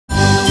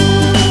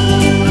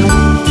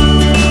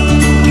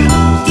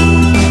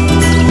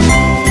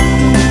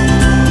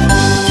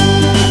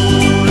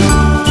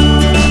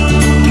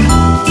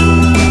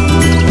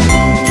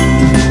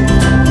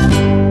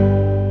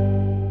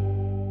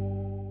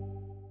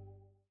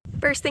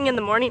First thing in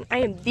the morning, I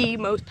am the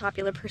most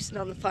popular person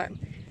on the farm.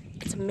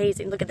 It's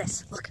amazing. Look at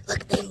this. Look,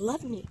 they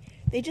love me.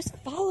 They just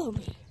follow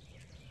me.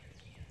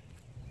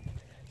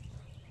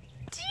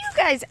 Do you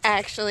guys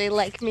actually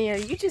like me, or are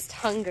you just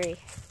hungry?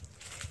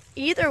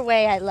 Either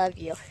way, I love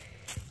you.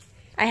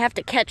 I have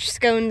to catch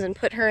Scones and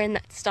put her in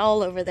that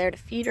stall over there to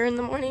feed her in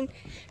the morning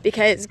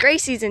because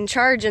Gracie's in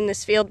charge in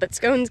this field, but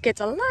Scones gets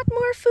a lot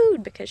more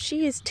food because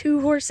she is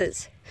 2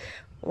 horses.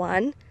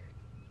 1,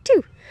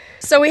 2.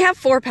 So we have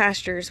 4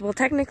 pastures. Well,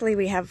 technically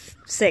we have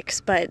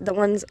 6, but the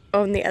ones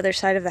on the other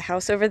side of the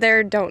house over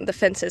there don't. The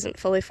fence isn't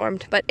fully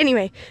formed. But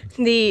anyway,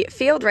 the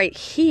field right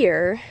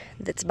here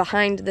that's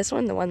behind this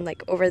one, the one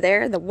like over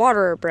there, the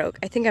water broke.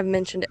 I think I've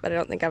mentioned it, but I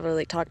don't think I've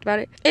really talked about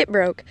it. It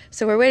broke,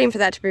 so we're waiting for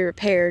that to be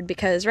repaired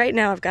because right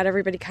now I've got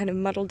everybody kind of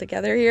muddled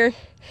together here,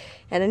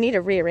 and I need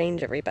to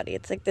rearrange everybody.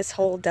 It's like this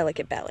whole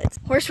delicate balance.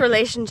 Horse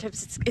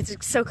relationships,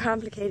 it's so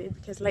complicated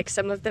because like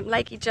some of them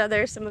like each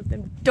other, some of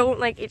them don't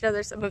like each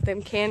other, some of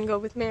them can go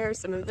with mares,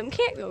 some of them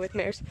can't go with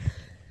mares.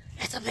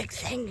 It's a big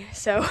thing.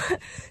 So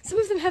some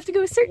of them have to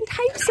go with certain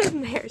types of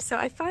mares. So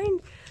I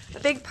find a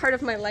big part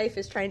of my life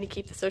is trying to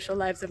keep the social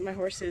lives of my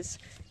horses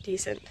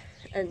decent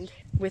and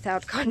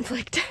without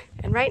conflict.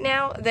 And right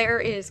now there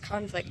is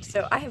conflict.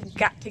 So I have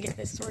got to get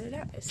this sorted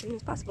out as soon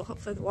as possible.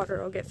 Hopefully the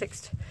water will get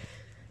fixed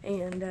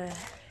and I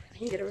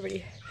can get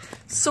everybody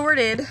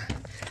sorted.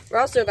 We're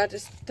also about to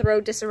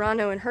throw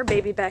Disaronno and her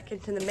baby back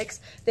into the mix.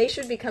 They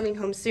should be coming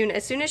home soon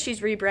as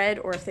she's rebred,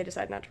 or if they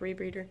decide not to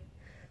rebreed her.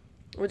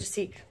 We'll just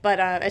see. But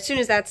as soon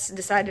as that's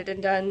decided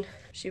and done,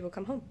 she will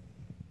come home.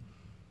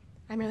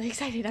 I'm really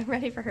excited. I'm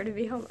ready for her to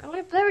be home. I want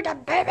to play with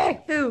that baby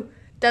who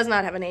does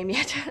not have a name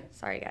yet.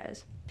 Sorry,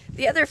 guys.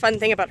 The other fun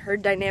thing about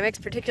herd dynamics,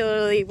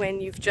 particularly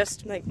when you've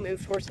just like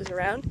moved horses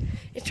around,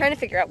 is trying to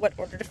figure out what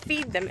order to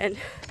feed them in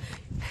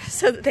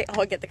so that they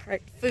all get the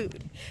correct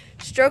food.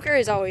 Stroker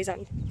is always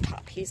on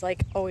top. He's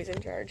like always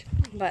in charge.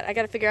 But I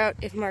got to figure out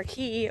if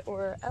Marquis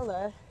or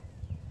Ella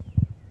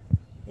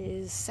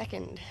is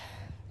second.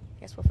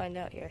 Guess we'll find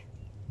out here.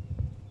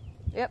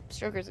 Yep,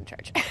 Stroker's in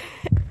charge.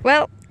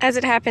 Well, as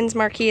it happens,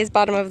 Marquis is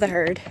bottom of the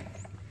herd.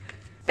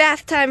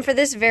 Bath time for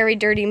this very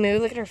dirty moo.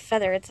 Look at her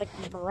feather. It's like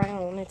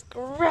brown. It's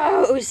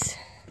gross.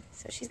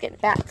 So she's getting a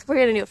bath. We're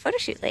going to do a photo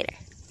shoot later.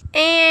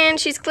 And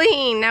she's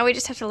clean. Now we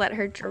just have to let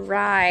her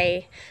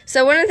dry.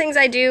 So one of the things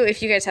I do,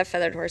 if you guys have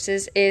feathered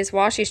horses, is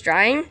while she's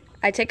drying,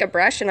 I take a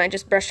brush and I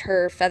just brush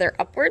her feather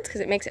upwards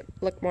because it makes it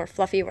look more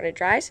fluffy when it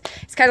dries.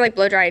 It's kind of like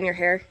blow drying your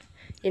hair.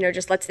 You know,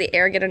 just lets the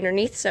air get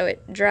underneath so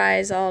it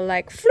dries all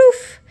like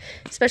floof.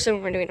 Especially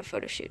when we're doing a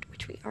photo shoot,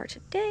 which we are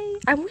today.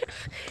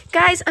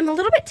 Guys, I'm a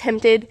little bit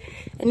tempted,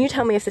 and you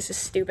tell me if this is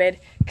stupid.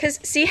 Because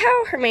see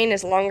how her mane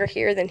is longer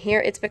here than here?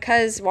 It's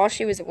because while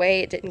she was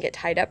away, it didn't get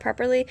tied up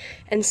properly.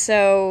 And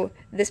so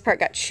this part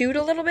got chewed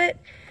a little bit.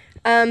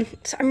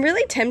 So I'm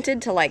really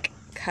tempted to like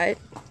cut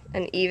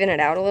and even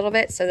it out a little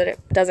bit so that it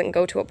doesn't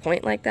go to a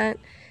point like that.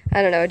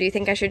 I don't know. Do you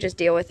think I should just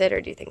deal with it,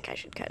 or do you think I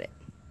should cut it?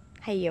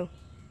 Hey, you.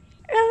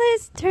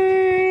 Ella's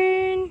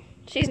turn.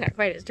 She's not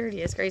quite as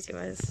dirty as Gracie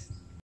was.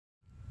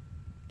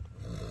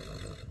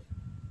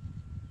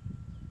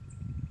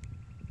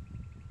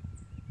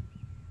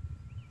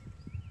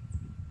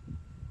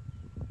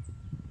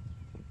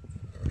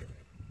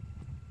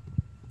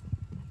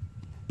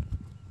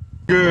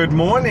 Good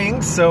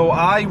morning. So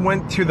I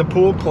went to the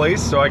pool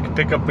place so I could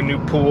pick up a new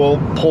pool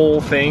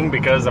pole thing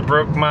because I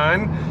broke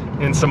mine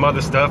and some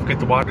other stuff, get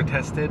the water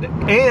tested.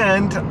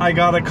 And I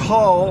got a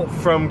call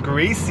from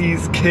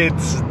Gracie's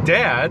kid's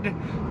dad,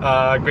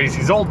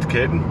 Gracie's old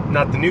kid,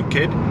 not the new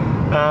kid,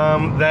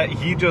 that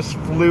he just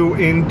flew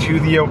into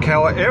the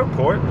Ocala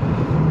airport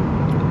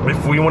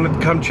if we wanted to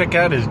come check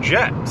out his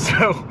jet.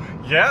 So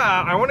yeah,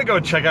 I want to go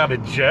check out a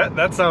jet.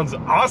 That sounds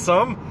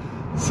awesome.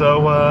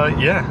 So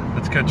yeah,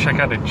 let's go check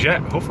out a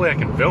jet. Hopefully I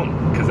can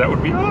film, because that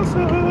would be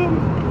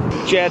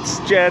awesome. Jets,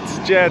 jets,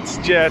 jets,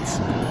 jets.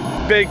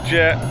 Big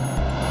jet.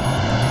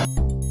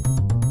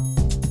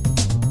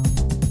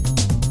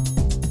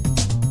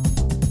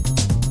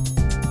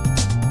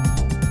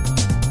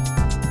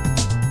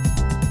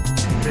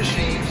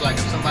 Machines, like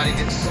if somebody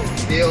gets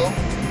ill,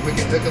 we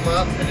can hook them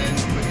up and then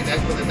we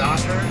connect with a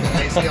doctor and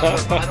they see all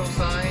their vital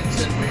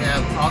signs, and we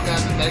have all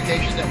kinds of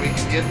medication that we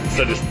can give.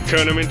 So just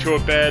turn them into a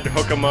bed,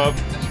 hook them up.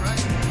 That's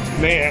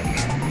right. Man,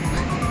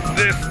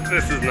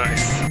 this is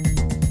nice.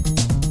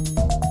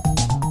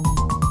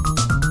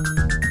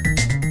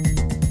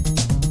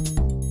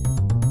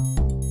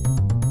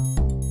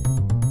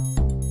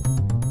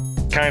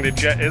 What kind of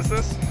jet is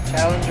this?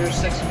 Challenger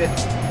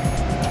 650.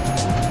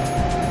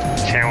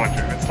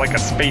 Challenger, it's like a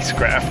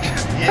spacecraft.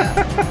 Yeah.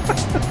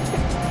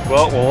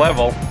 Well, we'll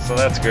level, so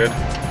that's good.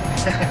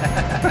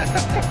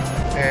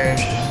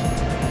 Paris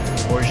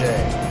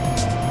Bourget.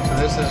 So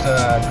this is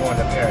going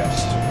to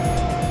Paris.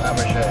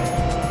 Bourget.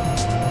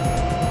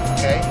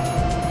 Okay.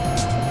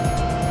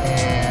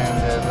 And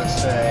let's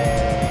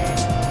say,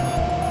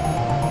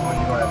 what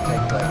are you going to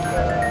take, like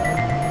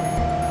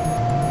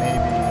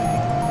maybe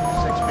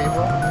 6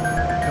 people,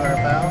 200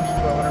 pounds,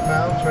 1,200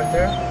 pounds right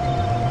there.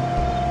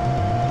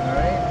 All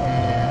right,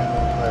 and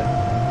we'll put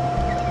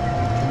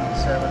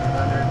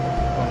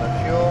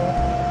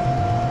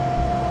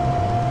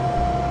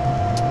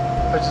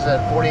puts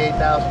us at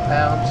 48,000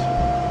 pounds,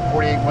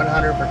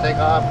 48,100 for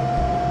takeoff.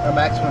 Our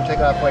maximum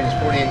takeoff weight is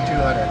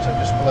 48,200, so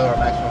just below our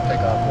maximum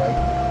takeoff weight.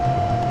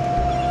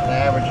 An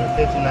average of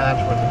 50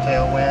 knots worth of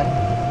tailwind.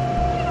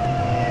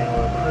 And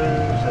we'll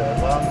cruise a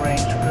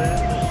long-range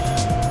cruise.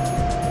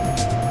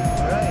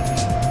 Alright.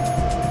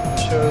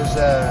 Shows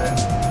 8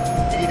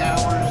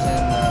 hours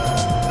and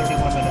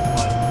 31-minute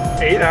flight.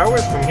 8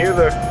 hours from here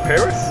to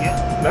Paris? Yeah.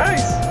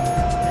 Nice.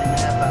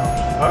 8.5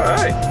 hours.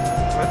 Alright,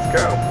 let's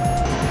go.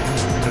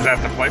 Is that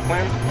the flight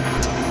plan?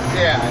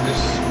 Yeah, I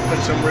just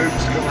put some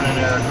routes going in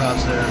there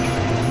across there.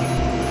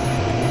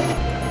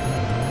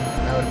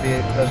 That would be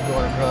us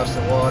going across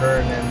the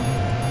water and then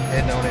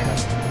heading on in.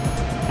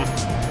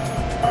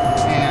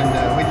 And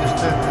we just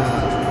took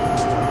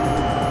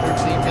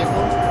 13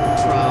 people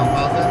from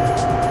Malta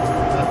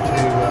up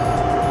to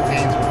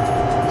Gainesville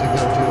to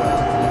go to a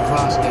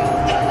lacrosse game.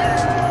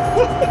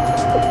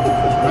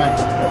 Right.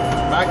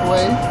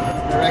 Microwave,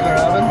 the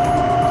regular oven,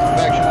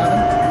 convection oven.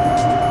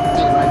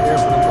 See it right here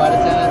for the flight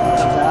attendant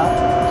comes out.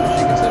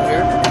 She can sit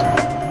here.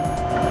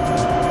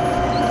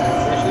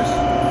 Dishes.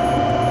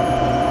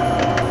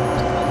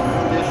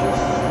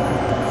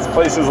 This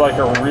place is like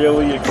a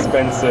really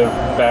expensive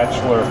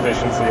bachelor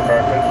efficiency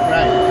apartment.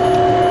 Right.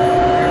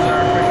 Here's our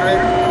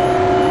refrigerator.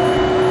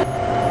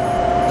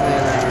 And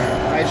then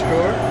our ice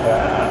drawer.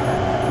 Yeah.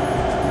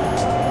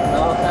 And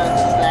all kinds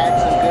of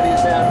snacks and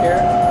goodies down here.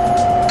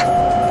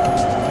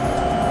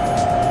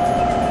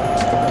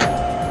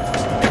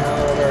 And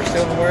all of our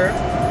silverware.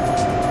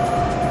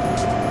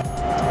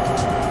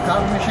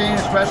 Coffee machine,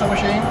 espresso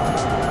machine.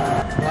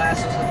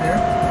 Glasses up here.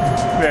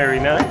 Very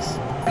nice.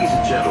 Ladies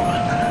and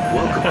gentlemen,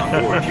 welcome on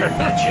board your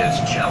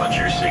NetJets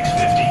Challenger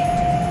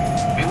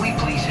 650. May we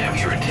please have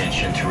your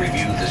attention to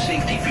review the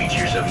safety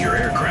features of your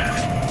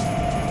aircraft.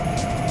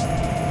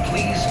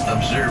 Please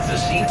observe the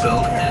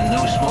seatbelt and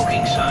no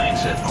smoking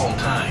signs at all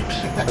times.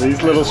 Are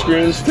these little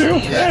screens too?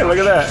 Hey, look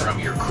at that. From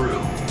your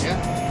crew. Yeah.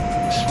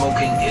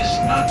 Smoking is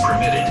not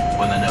permitted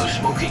when the no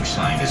smoking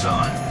sign is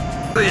on.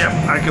 Yeah,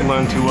 I could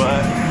learn to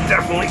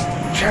definitely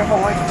travel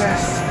like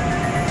this.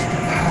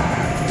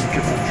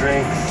 Get some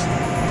drinks,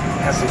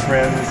 have some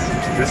friends.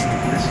 This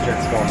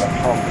jet's going to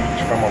Palm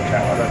Beach from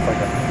Ocala. That's like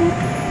a boop.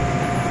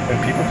 And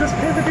people just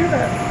pay to do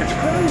that. It's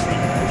crazy.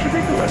 It's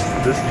ridiculous.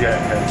 This jet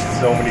has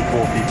so many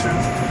cool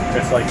features.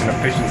 It's like an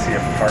efficiency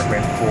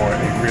apartment for a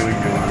really,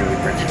 really, really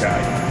rich guy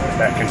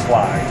that can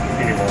fly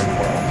anywhere in the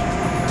world.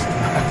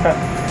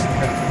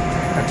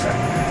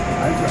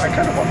 I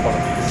kind of want one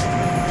of these.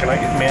 Can I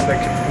get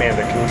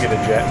Amanda, can we get a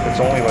jet? It's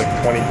only like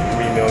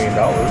 $23 million.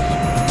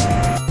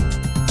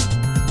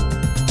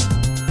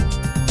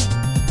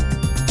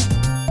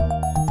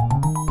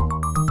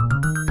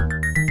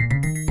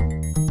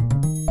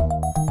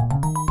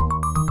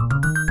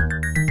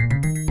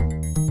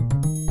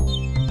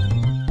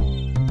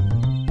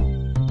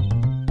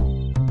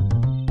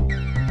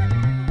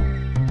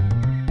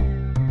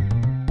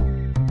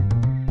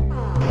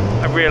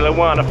 I really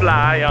want to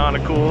fly on a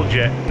cool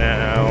jet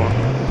now.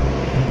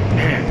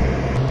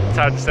 It's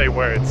hard to say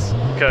words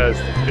because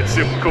it's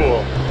super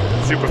cool,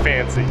 super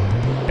fancy,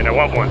 and I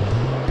want one.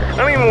 I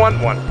don't even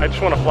want one. I just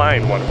want to fly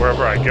in one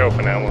wherever I go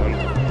from now on.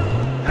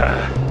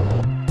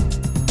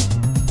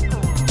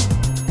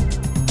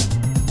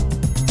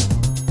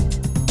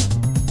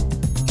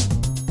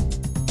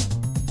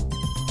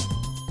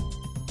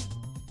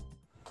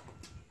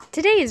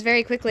 Today is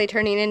very quickly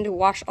turning into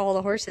wash all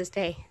the horses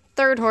day.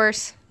 Third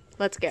horse,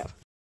 let's go.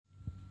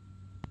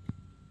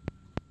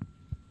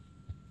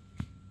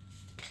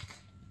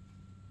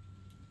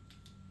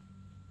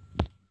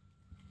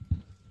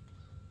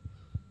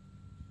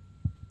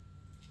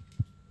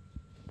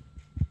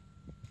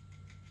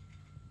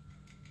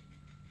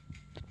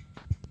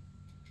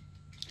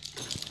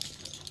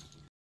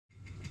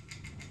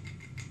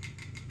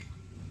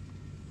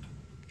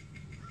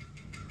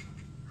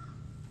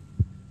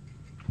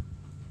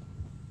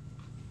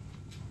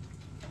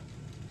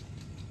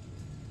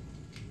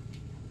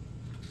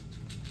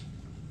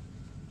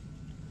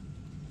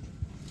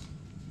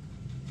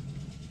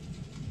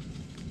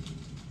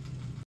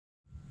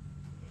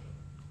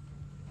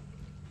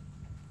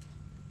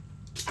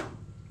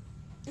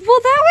 Well,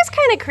 that was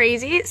kind of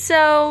crazy.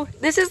 So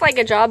this is like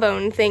a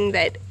jawbone thing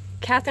that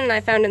Catherine and I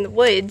found in the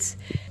woods,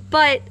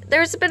 but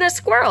there's been a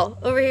squirrel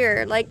over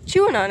here like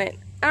chewing on it.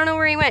 I don't know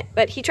where he went,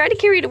 but he tried to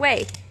carry it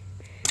away.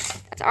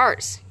 That's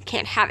ours. You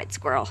can't have it,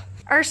 squirrel.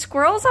 Are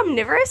squirrels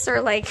omnivorous,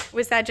 or like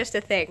was that just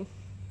a thing?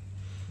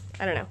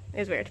 I don't know. It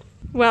was weird.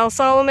 Well,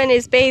 Solomon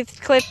is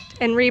bathed, clipped,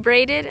 and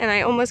rebraided, and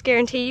I almost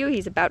guarantee you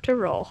he's about to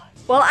roll.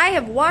 Well, I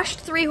have washed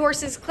 3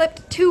 horses,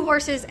 clipped 2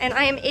 horses, and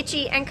I am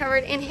itchy and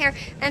covered in hair,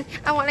 and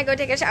I want to go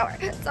take a shower.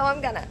 So I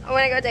want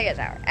to go take a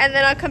shower. And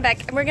then I'll come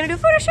back, and we're going to do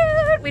a photo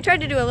shoot. We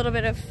tried to do a little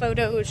bit of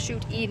photo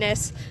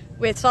shoot-iness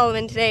with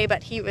Solomon today,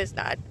 but he was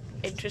not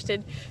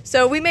interested.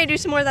 So we may do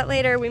some more of that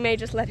later. We may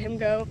just let him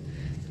go.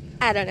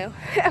 I don't know.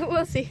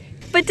 We'll see.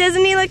 But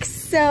doesn't he look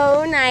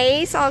so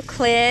nice, all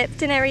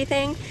clipped and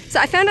everything? So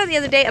I found out the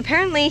other day,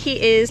 apparently he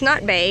is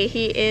not bay,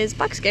 he is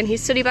buckskin.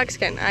 He's sooty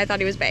buckskin. I thought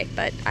he was bay,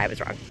 but I was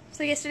wrong.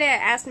 So yesterday I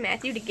asked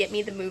Matthew to get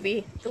me the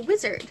movie The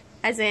Wizard,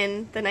 as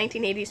in the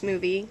 1980s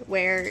movie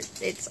where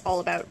it's all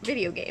about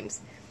video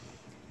games.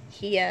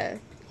 He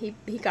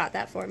got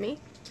that for me,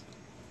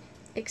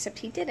 except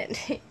he didn't.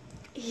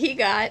 He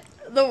got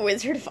The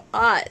Wizard of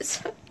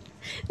Oz.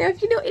 Now,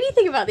 if you know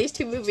anything about these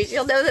two movies,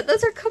 you'll know that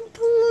those are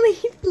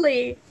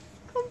completely,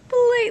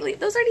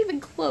 those aren't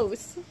even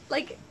close.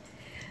 Like,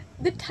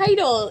 the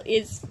title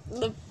is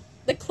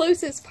the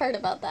closest part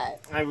about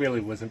that. I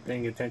really wasn't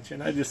paying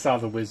attention. I just saw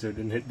The Wizard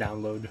and hit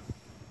download.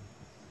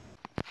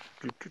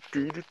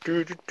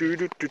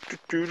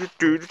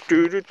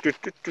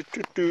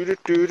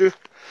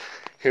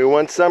 Who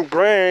wants some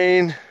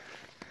grain?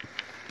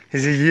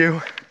 Is it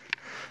you?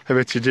 I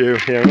bet you do.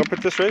 Here, I'm gonna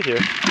put this right here.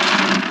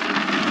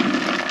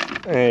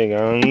 There you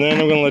go. And then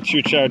I'm gonna let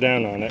you chow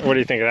down on it. What do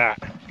you think of that?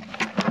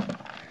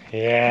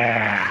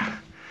 Yeah.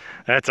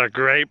 That's a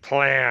great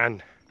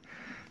plan.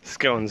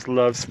 Scones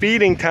loves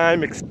feeding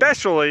time,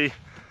 especially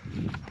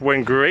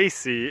when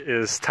Gracie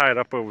is tied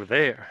up over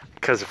there.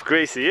 Because if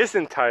Gracie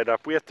isn't tied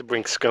up, we have to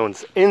bring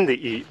Scones in to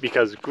eat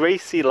because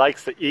Gracie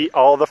likes to eat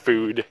all the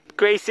food.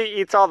 Gracie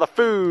eats all the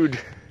food.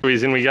 The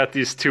reason we got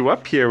these two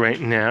up here right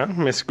now,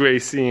 Miss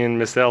Gracie and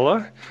Miss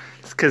Ella,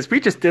 is because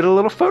we just did a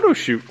little photo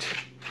shoot.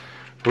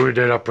 We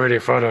did a pretty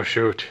photo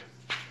shoot.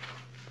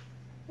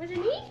 Was it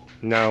me?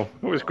 No,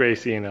 it was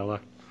Gracie and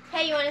Ella.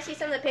 Hey, you want to see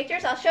some of the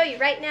pictures? I'll show you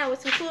right now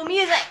with some cool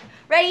music.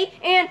 Ready,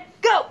 and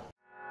go!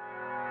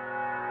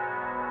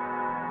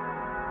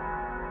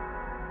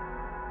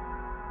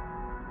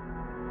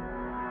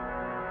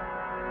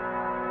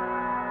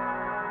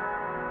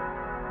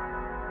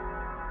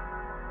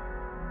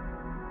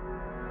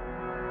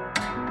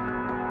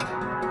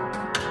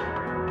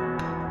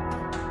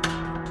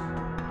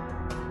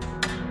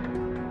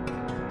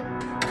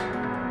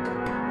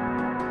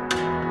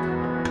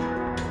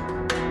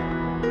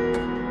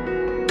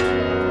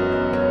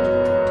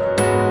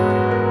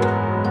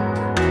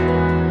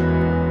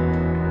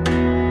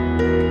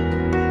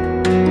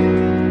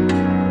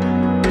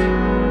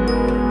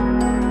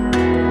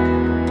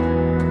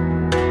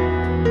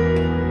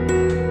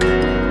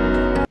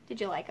 Did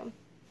you like them?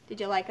 Did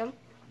you like them?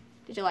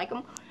 Did you like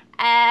them?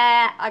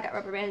 I got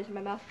rubber bands in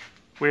my mouth.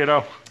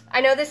 Weirdo.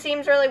 I know this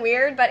seems really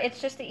weird, but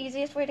it's just the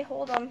easiest way to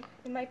hold them.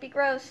 It might be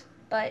gross,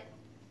 but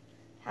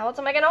how else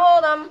am I going to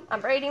hold them? I'm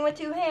braiding with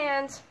two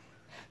hands.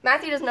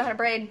 Matthew doesn't know how to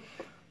braid.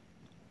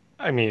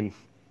 I mean,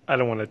 I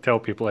don't want to tell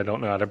people I don't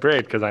know how to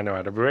braid because I know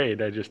how to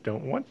braid. I just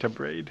don't want to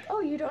braid.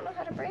 Oh, you don't know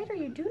how to braid, or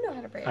you do know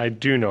how to braid? I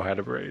do know how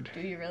to braid.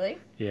 Do you really?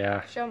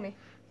 Yeah. Show me.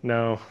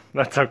 No,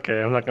 that's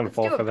okay. I'm not going to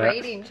fall for that. Let's do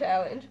a braiding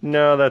challenge.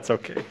 No, that's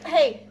okay.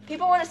 Hey,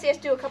 people want to see us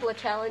do a couple of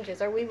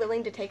challenges. Are we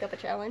willing to take up a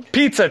challenge?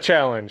 Pizza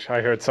challenge,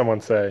 I heard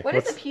someone say. What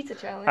is a pizza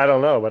challenge? I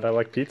don't know, but I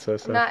like pizza,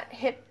 so. I'm not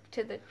hip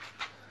to the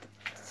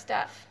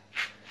stuff.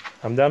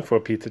 I'm down for a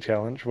pizza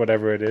challenge,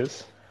 whatever it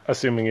is.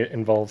 Assuming it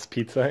involves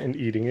pizza and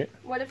eating it.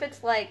 What if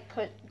it's like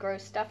put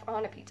gross stuff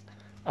on a pizza?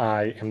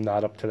 I am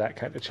not up to that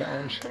kind of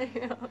challenge.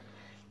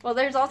 Well,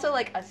 there's also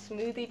like a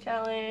smoothie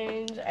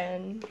challenge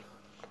and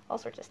all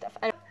sorts of stuff.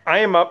 I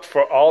am up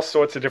for all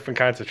sorts of different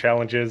kinds of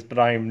challenges, but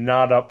I am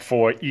not up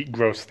for eat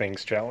gross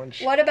things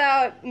challenge. What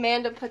about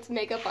Amanda puts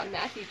makeup on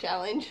Matthew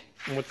challenge?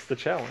 What's the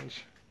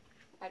challenge?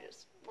 I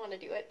just want to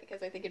do it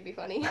because I think it'd be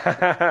funny.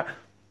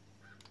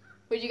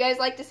 Would you guys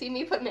like to see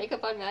me put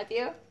makeup on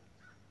Matthew?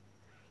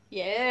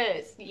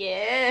 Yes,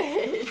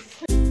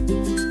 yes.